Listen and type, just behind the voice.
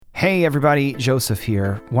Hey everybody, Joseph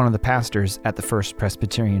here, one of the pastors at the First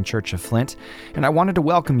Presbyterian Church of Flint, and I wanted to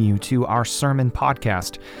welcome you to our Sermon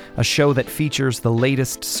Podcast, a show that features the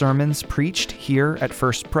latest sermons preached here at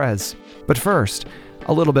First Pres. But first,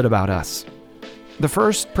 a little bit about us. The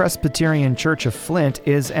First Presbyterian Church of Flint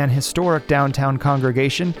is an historic downtown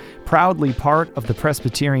congregation, proudly part of the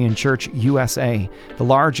Presbyterian Church USA, the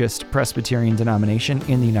largest Presbyterian denomination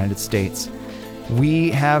in the United States. We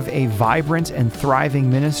have a vibrant and thriving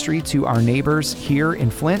ministry to our neighbors here in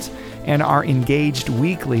Flint and are engaged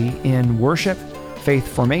weekly in worship, faith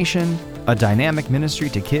formation, a dynamic ministry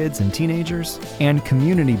to kids and teenagers, and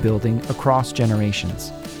community building across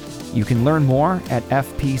generations. You can learn more at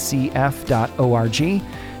fpcf.org.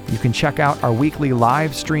 You can check out our weekly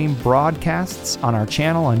live stream broadcasts on our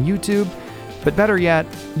channel on YouTube, but better yet,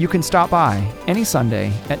 you can stop by any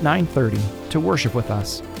Sunday at 9:30 to worship with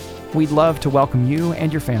us. We'd love to welcome you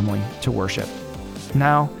and your family to worship.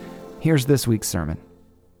 Now, here's this week's sermon.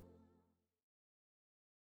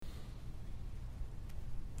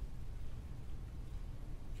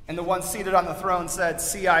 And the one seated on the throne said,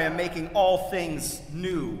 "See, I am making all things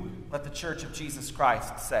new." Let the Church of Jesus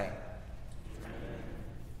Christ say.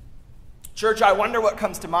 Church, I wonder what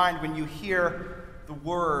comes to mind when you hear the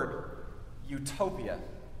word utopia.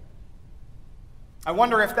 I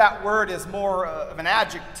wonder if that word is more of an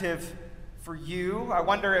adjective for you. I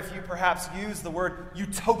wonder if you perhaps use the word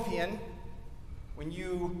utopian when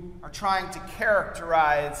you are trying to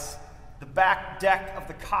characterize the back deck of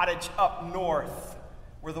the cottage up north,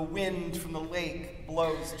 where the wind from the lake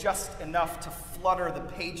blows just enough to flutter the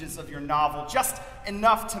pages of your novel, just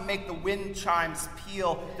enough to make the wind chimes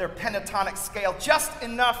peal their pentatonic scale, just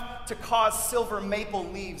enough to cause silver maple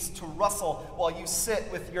leaves to rustle while you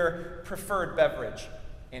sit with your preferred beverage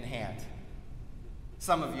in hand.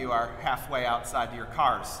 Some of you are halfway outside your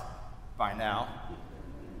cars by now.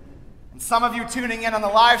 And some of you tuning in on the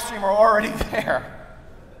live stream are already there.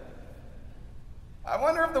 I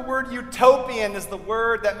wonder if the word utopian is the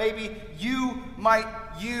word that maybe you might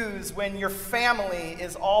use when your family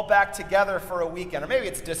is all back together for a weekend. Or maybe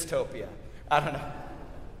it's dystopia. I don't know.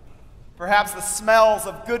 Perhaps the smells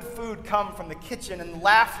of good food come from the kitchen and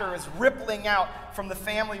laughter is rippling out from the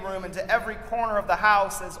family room into every corner of the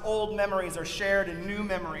house as old memories are shared and new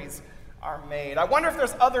memories are made. I wonder if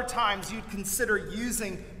there's other times you'd consider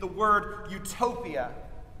using the word utopia.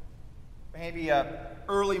 Maybe a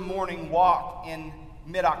early morning walk in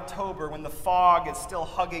mid-October when the fog is still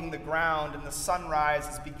hugging the ground and the sunrise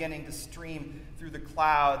is beginning to stream through the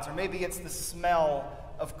clouds. Or maybe it's the smell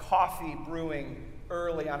of coffee brewing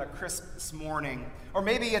early on a Christmas morning. Or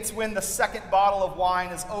maybe it's when the second bottle of wine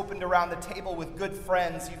is opened around the table with good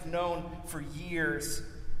friends you've known for years.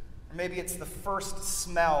 Or maybe it's the first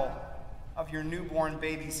smell of your newborn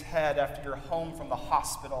baby's head after you're home from the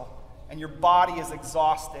hospital and your body is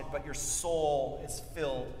exhausted, but your soul is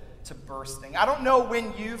filled to bursting. I don't know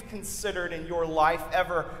when you've considered in your life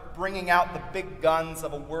ever bringing out the big guns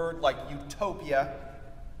of a word like utopia,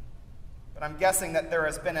 but I'm guessing that there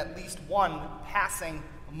has been at least one passing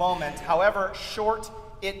moment, however short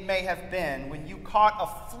it may have been, when you caught a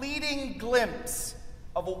fleeting glimpse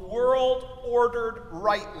of a world ordered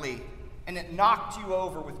rightly, and it knocked you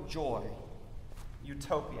over with joy.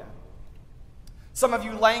 Utopia. Some of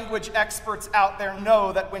you language experts out there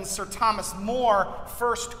know that when Sir Thomas More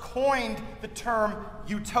first coined the term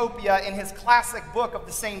utopia in his classic book of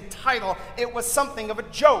the same title, it was something of a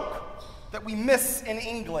joke that we miss in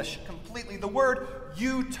English completely. The word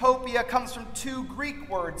utopia comes from two Greek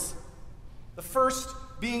words. The first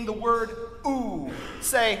being the word oo.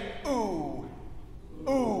 Say oo.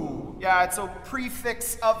 Ooh, yeah, it's a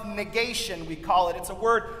prefix of negation, we call it. It's a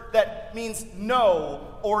word that means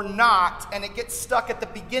no or not, and it gets stuck at the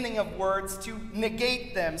beginning of words to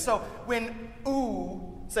negate them. So when ooh,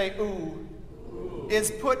 say ooh, is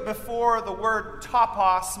put before the word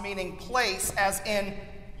topos, meaning place, as in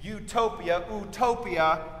utopia,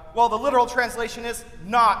 utopia, well, the literal translation is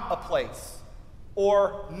not a place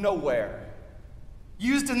or nowhere.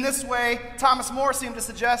 Used in this way, Thomas More seemed to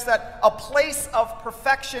suggest that a place of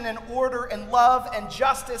perfection and order and love and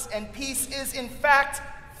justice and peace is in fact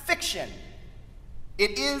fiction.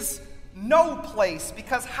 It is no place,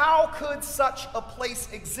 because how could such a place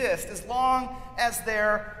exist as long as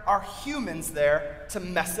there are humans there to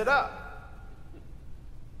mess it up?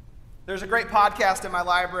 There's a great podcast in my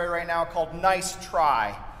library right now called Nice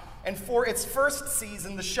Try. And for its first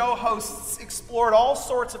season, the show hosts explored all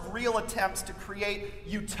sorts of real attempts to create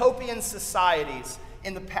utopian societies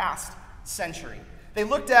in the past century. They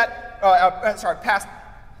looked at, we'll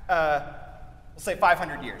say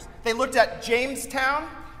 500 years. They looked at Jamestown,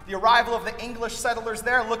 the the arrival of the English settlers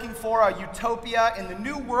there looking for a utopia in the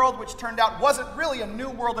New World, which turned out wasn't really a new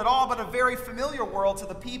world at all, but a very familiar world to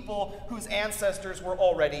the people whose ancestors were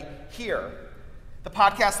already here. The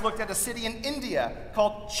podcast looked at a city in India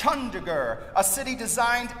called Chandigarh, a city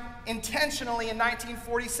designed intentionally in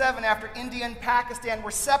 1947 after India and Pakistan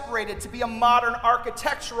were separated to be a modern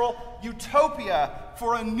architectural utopia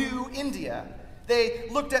for a new India. They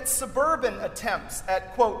looked at suburban attempts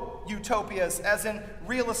at, quote, utopias, as in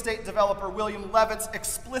real estate developer William Levitt's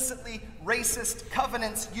explicitly racist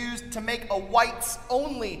covenants used to make a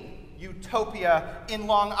whites-only utopia in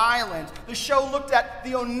Long Island. The show looked at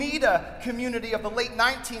the Oneida community of the late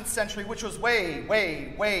 19th century, which was way,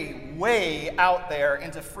 way, way, way out there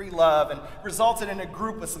into free love and resulted in a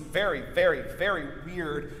group with some very, very, very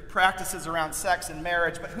weird practices around sex and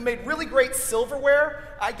marriage, but who made really great silverware,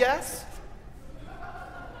 I guess.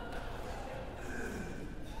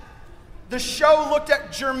 The show looked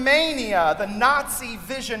at Germania, the Nazi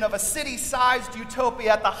vision of a city-sized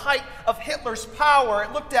utopia at the height of Hitler's power.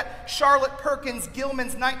 It looked at Charlotte Perkins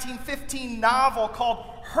Gilman's 1915 novel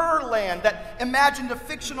called Herland that imagined a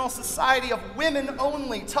fictional society of women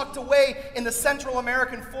only, tucked away in the Central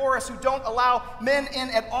American forests, who don't allow men in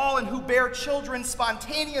at all and who bear children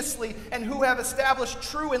spontaneously and who have established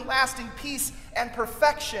true and lasting peace and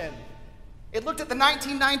perfection. It looked at the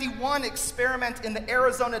 1991 experiment in the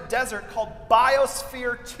Arizona desert called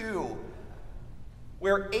Biosphere 2,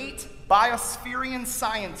 where 8 biospherian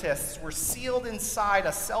scientists were sealed inside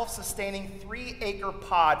a self-sustaining 3-acre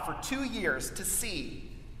pod for 2 years to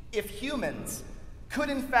see if humans could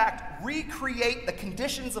in fact recreate the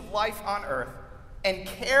conditions of life on Earth and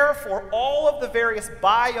care for all of the various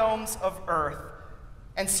biomes of Earth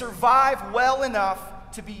and survive well enough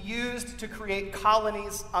to be used to create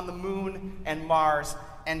colonies on the moon and Mars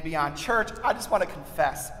and beyond. Church, I just want to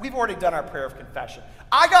confess. We've already done our prayer of confession.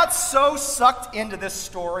 I got so sucked into this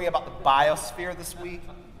story about the biosphere this week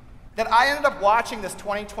that I ended up watching this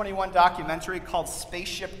 2021 documentary called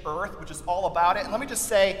Spaceship Earth, which is all about it. And let me just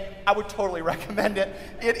say, I would totally recommend it.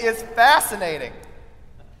 It is fascinating.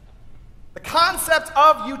 The concept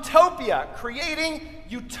of utopia, creating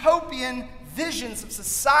utopian visions of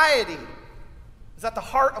society, is at the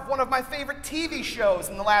heart of one of my favorite TV shows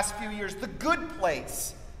in the last few years, The Good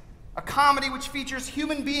Place, a comedy which features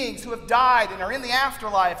human beings who have died and are in the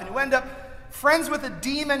afterlife and who end up friends with a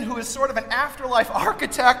demon who is sort of an afterlife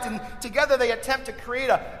architect, and together they attempt to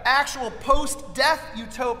create an actual post-death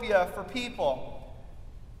utopia for people.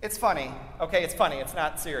 It's funny. Okay, it's funny. It's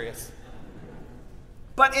not serious.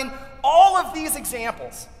 But in all of these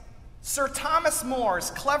examples, Sir Thomas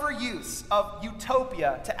More's clever use of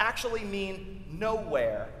utopia to actually mean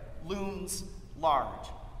nowhere looms large.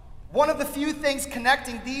 One of the few things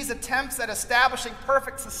connecting these attempts at establishing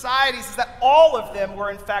perfect societies is that all of them were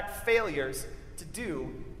in fact failures to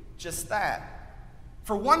do just that.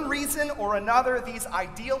 For one reason or another, these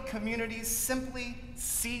ideal communities simply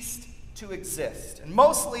ceased to exist, and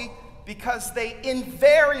mostly because they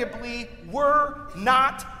invariably were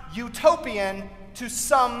not utopian to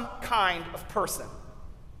some kind of person.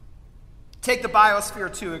 Take the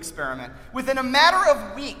Biosphere 2 experiment. Within a matter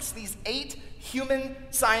of weeks, these 8 human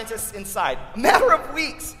scientists inside, a matter of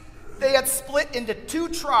weeks, they had split into 2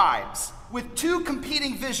 tribes with 2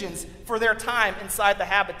 competing visions for their time inside the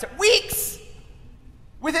habitat. Weeks!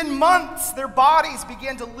 Within months, their bodies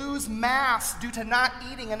began to lose mass due to not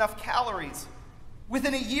eating enough calories.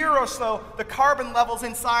 Within a year or so, the carbon levels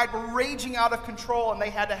inside were raging out of control and they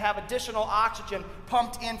had to have additional oxygen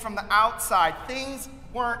pumped in from the outside. Things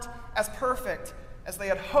weren't as perfect as they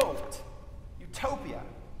had hoped. Utopia.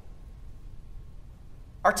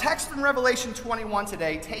 Our text from Revelation 21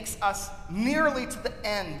 today takes us nearly to the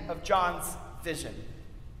end of John's vision.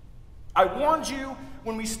 I warned you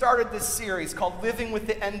when we started this series called Living with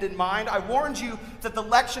the End in Mind. I warned you that the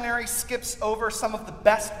lectionary skips over some of the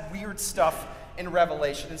best weird stuff in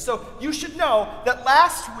Revelation. And so you should know that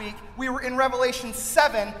last week we were in Revelation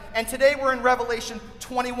 7 and today we're in Revelation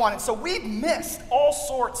 21. And so we've missed all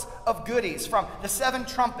sorts of goodies, from the 7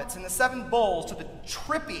 trumpets and the 7 bowls to the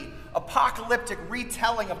trippy apocalyptic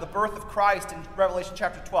retelling of the birth of Christ in Revelation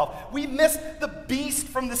chapter 12. We missed the beast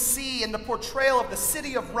from the sea and the portrayal of the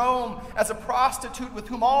city of Rome as a prostitute with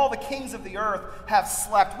whom all the kings of the earth have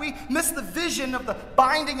slept. We missed the vision of the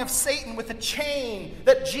binding of Satan with a chain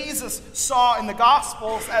that Jesus saw in the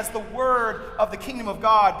Gospels as the word of the kingdom of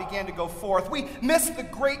God began to go forth. We missed the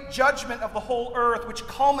great judgment of the whole earth, which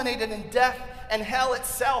culminated in death and hell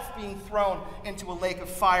itself being thrown into a lake of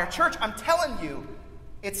fire. Church, I'm telling you,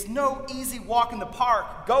 it's no easy walk in the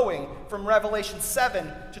park going from Revelation 7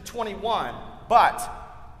 to 21, but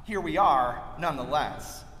here we are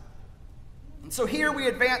nonetheless. And so here we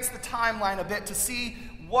advance the timeline a bit to see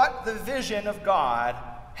what the vision of God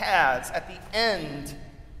has at the end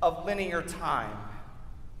of linear time.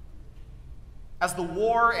 As the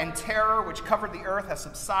war and terror which covered the earth has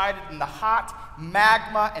subsided and the hot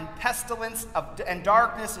magma and pestilence and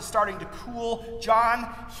darkness is starting to cool,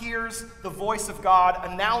 John hears the voice of God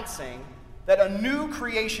announcing that a new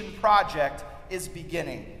creation project is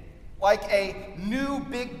beginning. Like a new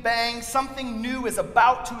Big Bang, something new is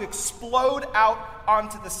about to explode out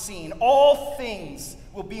onto the scene. All things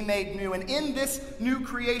will be made new. And in this new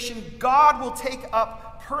creation, God will take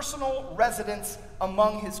up personal residence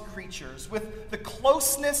among his creatures with the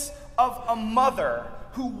closeness of a mother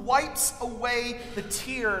who wipes away the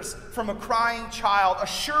tears from a crying child,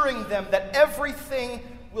 assuring them that everything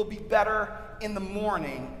will be better in the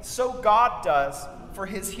morning. So God does for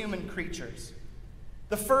his human creatures.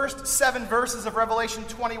 The first 7 verses of Revelation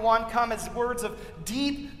 21 come as words of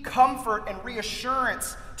deep comfort and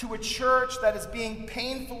reassurance to a church that is being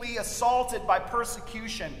painfully assaulted by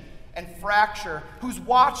persecution and fracture, who's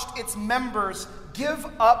watched its members give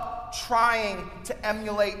up trying to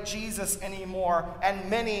emulate Jesus anymore, and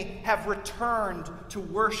many have returned to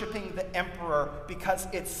worshiping the emperor because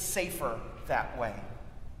it's safer that way.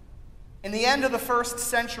 In the end of the first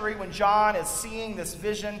century, when John is seeing this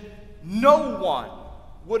vision, no one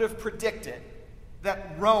would have predicted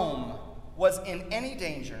that Rome was in any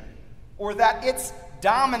danger, or that its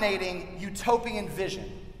dominating utopian vision,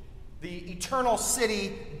 the eternal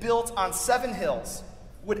city built on 7 hills,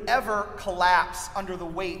 would ever collapse under the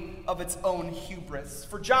weight of its own hubris.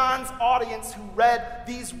 For John's audience who read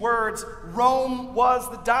these words, Rome was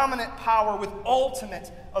the dominant power with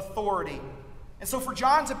ultimate authority. And so for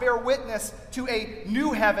John to bear witness to a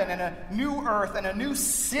new heaven and a new earth and a new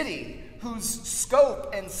city whose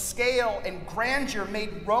scope and scale and grandeur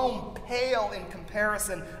made Rome pale in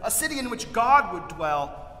comparison, a city in which God would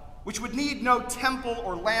dwell, which would need no temple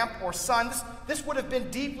or lamp or sun, this would have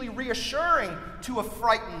been deeply reassuring to a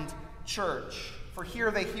frightened church. For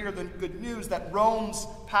here they hear the good news that Rome's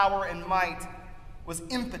power and might was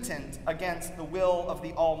impotent against the will of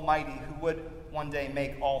the Almighty, who would one day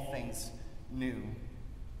make all things new.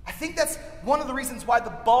 I think that's one of the reasons why the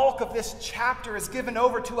bulk of this chapter is given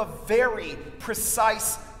over to a very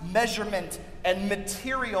precise measurement and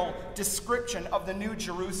material description of the New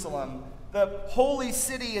Jerusalem. The holy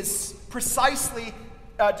city is precisely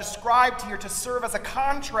described here to serve as a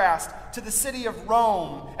contrast to the city of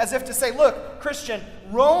Rome, as if to say, look, Christian,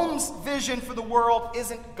 Rome's vision for the world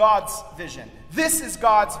isn't God's vision. This is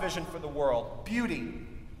God's vision for the world. Beauty,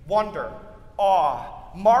 wonder, awe,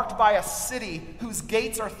 marked by a city whose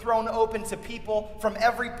gates are thrown open to people from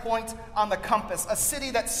every point on the compass. A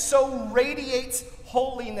city that so radiates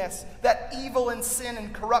holiness that evil and sin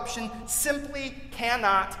and corruption simply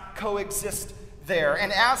cannot coexist there.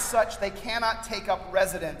 And as such, they cannot take up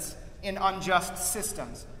residence in unjust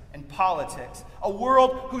systems and politics. A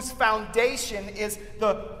world whose foundation is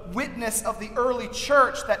the witness of the early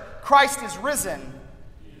church that Christ is risen,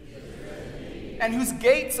 and whose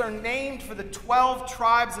gates are named for the 12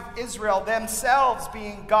 tribes of Israel, themselves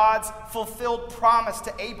being God's fulfilled promise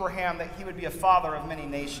to Abraham that he would be a father of many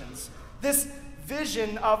nations. This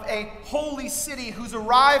vision of a holy city whose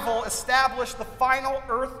arrival established the final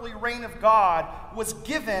earthly reign of God was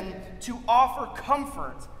given to offer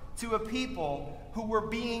comfort to a people who were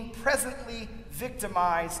being presently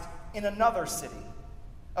victimized in another city.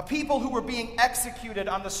 A people who were being executed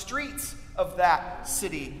on the streets of that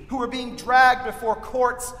city, who were being dragged before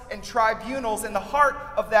courts and tribunals in the heart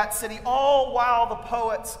of that city, all while the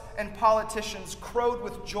poets and politicians crowed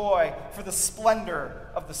with joy for the splendor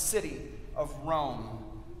of the city of Rome.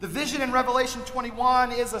 The vision in Revelation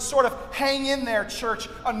 21 is a sort of hang in there, church.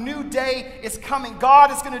 A new day is coming. God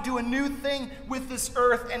is going to do a new thing with this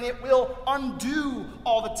earth, and it will undo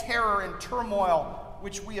all the terror and turmoil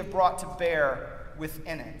which we have brought to bear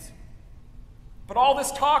within it. But all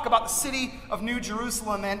this talk about the city of New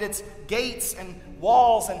Jerusalem and its gates and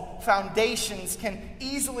walls and foundations can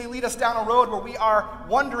easily lead us down a road where we are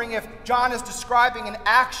wondering if John is describing an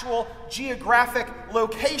actual geographic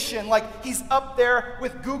location, like he's up there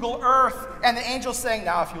with Google Earth and the angel's saying,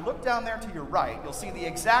 now if you look down there to your right, you'll see the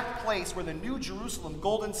exact place where the New Jerusalem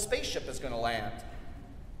golden spaceship is going to land.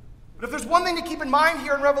 But if there's one thing to keep in mind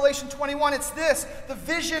here in Revelation 21, it's this. The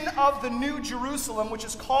vision of the New Jerusalem, which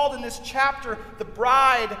is called in this chapter the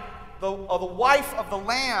bride, the wife of the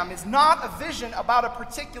Lamb, is not a vision about a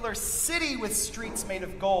particular city with streets made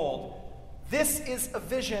of gold. This is a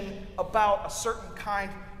vision about a certain kind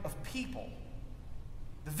of people.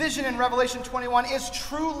 The vision in Revelation 21 is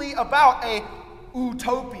truly about a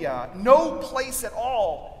utopia, no place at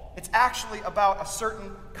all It's actually about a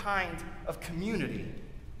certain kind of community.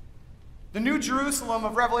 The New Jerusalem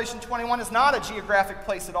of Revelation 21 is not a geographic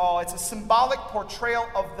place at all. It's a symbolic portrayal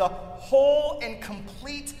of the whole and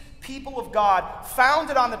complete people of God,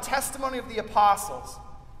 founded on the testimony of the apostles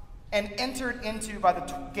and entered into by the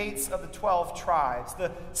gates of the 12 tribes.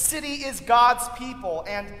 The city is God's people,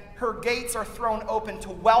 and her gates are thrown open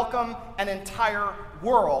to welcome an entire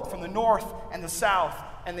world from the north and the south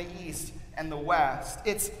and the east and the west.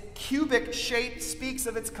 Its cubic shape speaks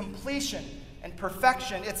of its completion and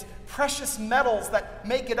perfection. Its precious metals that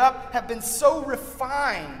make it up have been so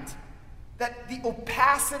refined that the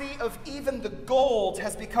opacity of even the gold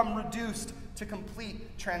has become reduced to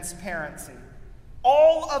complete transparency.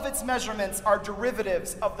 All of its measurements are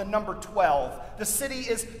derivatives of the number 12. The city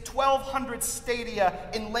is 1,200 stadia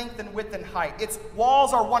in length and width and height. Its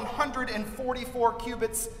walls are 144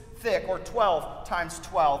 cubits thick, or 12 times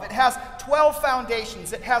 12. It has 12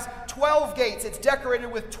 foundations. It has 12 gates. It's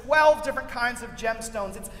decorated with 12 different kinds of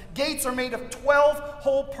gemstones. Its gates are made of 12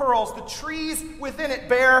 whole pearls. The trees within it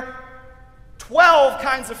bear 12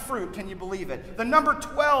 kinds of fruit. Can you believe it? The number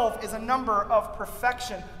 12 is a number of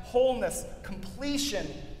perfection, wholeness, completion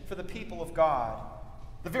for the people of God.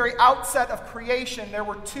 The very outset of creation, there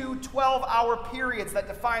were two 12-hour periods that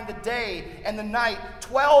defined the day and the night.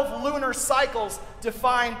 12 lunar cycles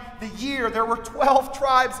define the year. There were 12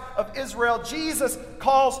 tribes of Israel. Jesus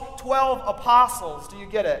calls 12 apostles. Do you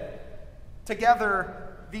get it?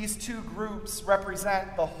 Together, these two groups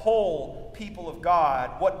represent the whole people of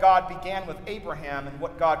God, what God began with Abraham and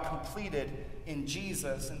what God completed in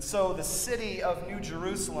Jesus. And so the city of New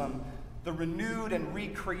Jerusalem, the renewed and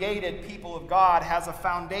recreated people of God, has a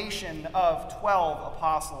foundation of 12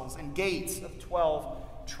 apostles and gates of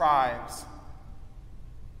 12 tribes.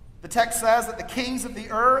 The text says that the kings of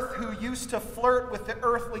the earth who used to flirt with the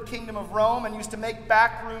earthly kingdom of Rome and used to make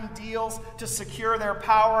backroom deals to secure their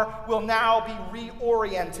power will now be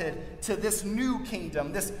reoriented to this new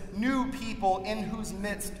kingdom, this new people in whose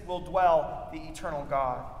midst will dwell the eternal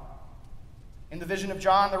God. In the vision of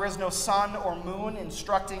John, there is no sun or moon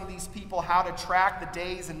instructing these people how to track the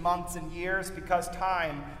days and months and years, because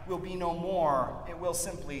time will be no more. It will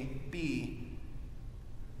simply be.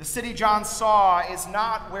 The city John saw is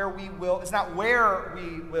not where we will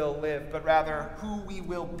live, but rather who we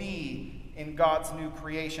will be in God's new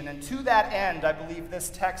creation. And to that end, I believe this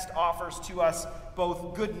text offers to us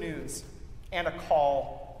both good news and a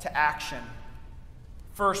call to action.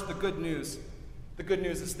 First, the good news. The good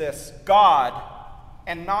news is this: God,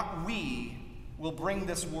 and not we, will bring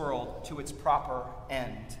this world to its proper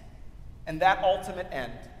end. And that ultimate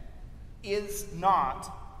end is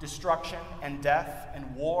not destruction and death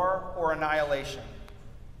and war or annihilation.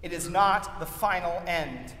 It is not the final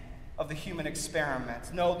end of the human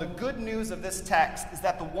experiment. No, the good news of this text is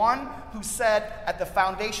that the one who said at the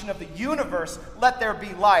foundation of the universe, "Let there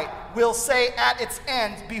be light," will say at its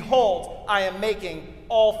end, "Behold, I am making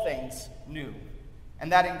all things new."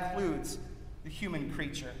 And that includes the human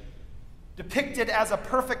creature. Depicted as a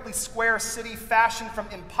perfectly square city fashioned from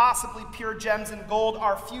impossibly pure gems and gold,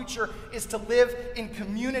 our future is to live in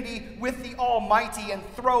community with the Almighty and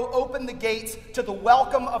throw open the gates to the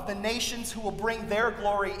welcome of the nations who will bring their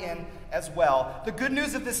glory in as well. The good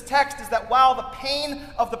news of this text is that while the pain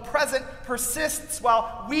of the present persists,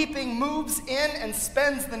 while weeping moves in and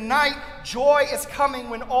spends the night, joy is coming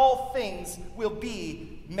when all things will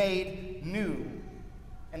be made new.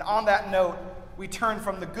 And on that note, we turn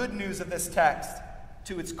from the good news of this text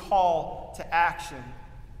to its call to action.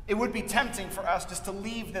 It would be tempting for us just to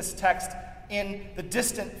leave this text in the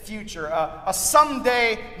distant future, a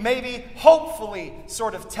someday, maybe, hopefully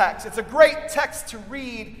sort of text. It's a great text to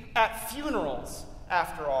read at funerals,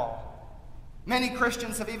 after all. Many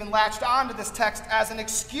Christians have even latched onto this text as an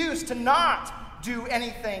excuse to not do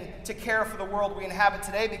anything to care for the world we inhabit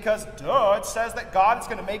today, because, it says that God is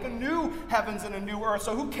going to make a new heavens and a new earth.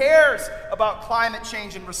 So who cares about climate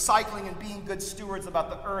change and recycling and being good stewards about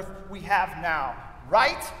the earth we have now?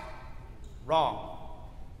 Right? Wrong.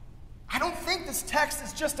 I don't think this text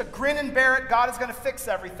is just a grin and bear it, God is going to fix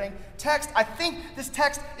everything text. I think this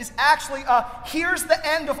text is actually here's the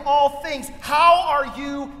end of all things. How are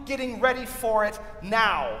you getting ready for it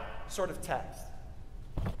now sort of text.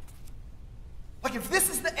 Like, if this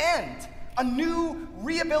is the end, a new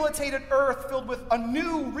rehabilitated earth filled with a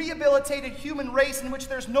new rehabilitated human race in which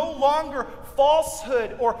there's no longer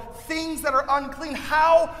falsehood or things that are unclean,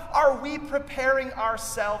 how are we preparing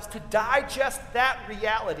ourselves to digest that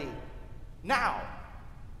reality now?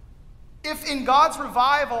 If in God's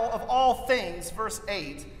revival of all things, verse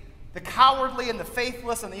 8, The cowardly and the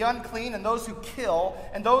faithless and the unclean and those who kill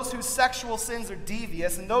and those whose sexual sins are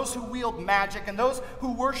devious and those who wield magic and those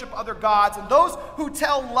who worship other gods and those who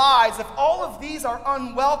tell lies, if all of these are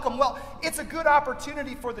unwelcome, well, it's a good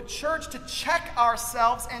opportunity for the church to check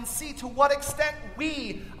ourselves and see to what extent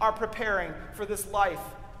we are preparing for this life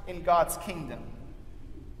in God's kingdom.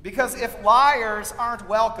 Because if liars aren't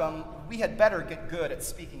welcome, we had better get good at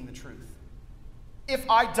speaking the truth. If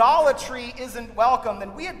idolatry isn't welcome,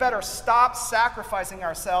 then we had better stop sacrificing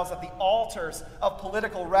ourselves at the altars of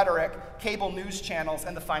political rhetoric, cable news channels,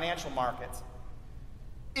 and the financial markets.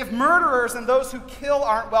 If murderers and those who kill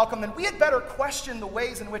aren't welcome, then we had better question the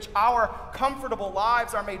ways in which our comfortable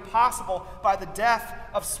lives are made possible by the death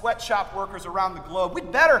of sweatshop workers around the globe. We'd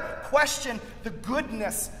better question the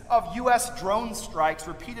goodness of U.S. drone strikes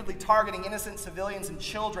repeatedly targeting innocent civilians and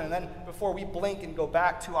children, and then before we blink and go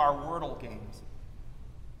back to our Wordle games.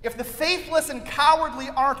 If the faithless and cowardly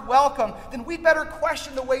aren't welcome, then we'd better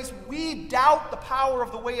question the ways we doubt the power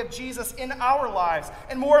of the way of Jesus in our lives,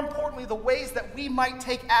 and more importantly, the ways that we might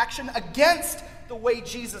take action against the way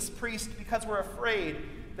Jesus preached because we're afraid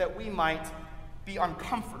that we might be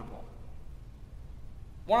uncomfortable.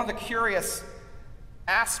 One of the curious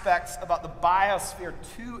aspects about the Biosphere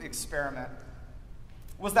 2 experiment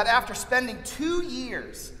was that after spending 2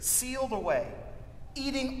 years sealed away,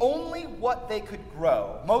 eating only what they could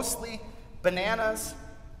grow, mostly bananas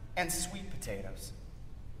and sweet potatoes,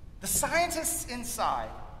 the scientists inside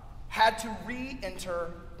had to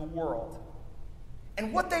re-enter the world.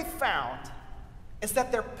 And what they found is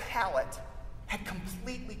that their palate had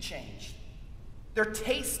completely changed. Their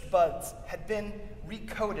taste buds had been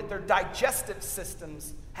recoded. Their digestive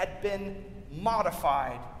systems had been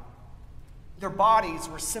modified. Their bodies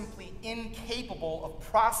were simply incapable of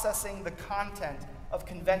processing the content of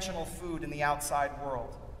conventional food in the outside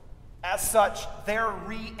world. As such, their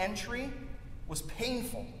re-entry was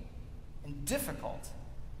painful and difficult.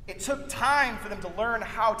 It took time for them to learn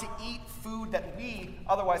how to eat food that we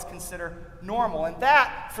otherwise consider normal. And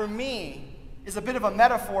that, for me, is a bit of a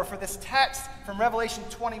metaphor for this text from Revelation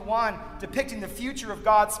 21, depicting the future of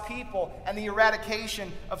God's people and the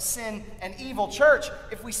eradication of sin and evil. Church,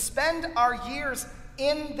 if we spend our years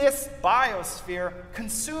in this biosphere,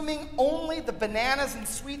 consuming only the bananas and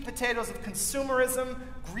sweet potatoes of consumerism,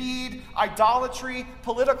 greed, idolatry,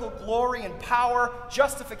 political glory and power,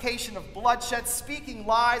 justification of bloodshed, speaking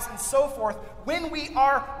lies, and so forth, when we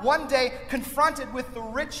are one day confronted with the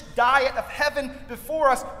rich diet of heaven before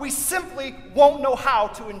us, we simply won't know how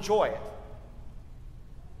to enjoy it.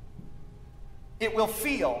 It will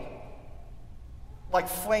feel like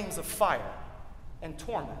flames of fire and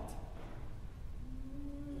torment.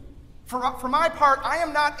 For my part, I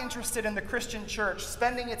am not interested in the Christian church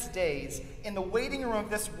spending its days in the waiting room of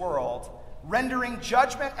this world, rendering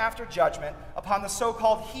judgment after judgment upon the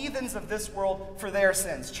so-called heathens of this world for their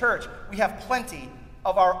sins. Church, we have plenty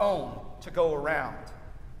of our own to go around.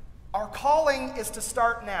 Our calling is to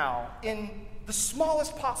start now in the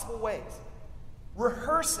smallest possible ways,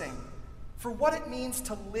 rehearsing for what it means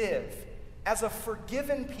to live as a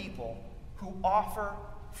forgiven people who offer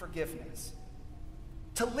forgiveness.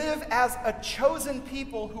 To live as a chosen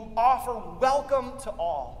people who offer welcome to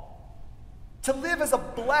all. To live as a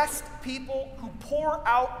blessed people who pour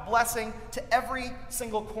out blessing to every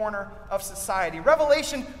single corner of society.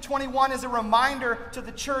 Revelation 21 is a reminder to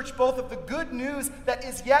the church both of the good news that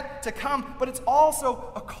is yet to come, but it's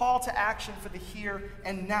also a call to action for the here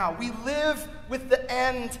and now. We live with the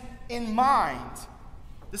end in mind.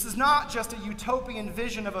 This is not just a utopian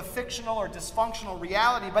vision of a fictional or dysfunctional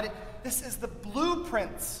reality, but this is the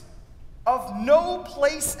blueprints of no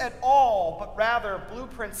place at all, but rather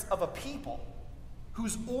blueprints of a people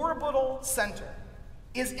whose orbital center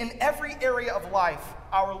is in every area of life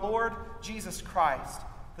our Lord Jesus Christ,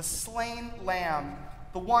 the slain Lamb,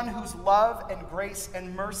 the one whose love and grace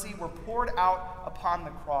and mercy were poured out upon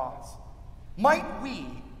the cross. Might we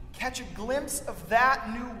catch a glimpse of that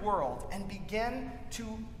new world and begin to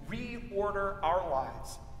reorder our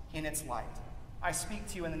lives in its light. I speak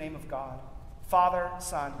to you in the name of God, Father,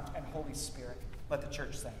 Son, and Holy Spirit. Let the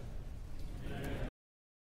church say. Amen.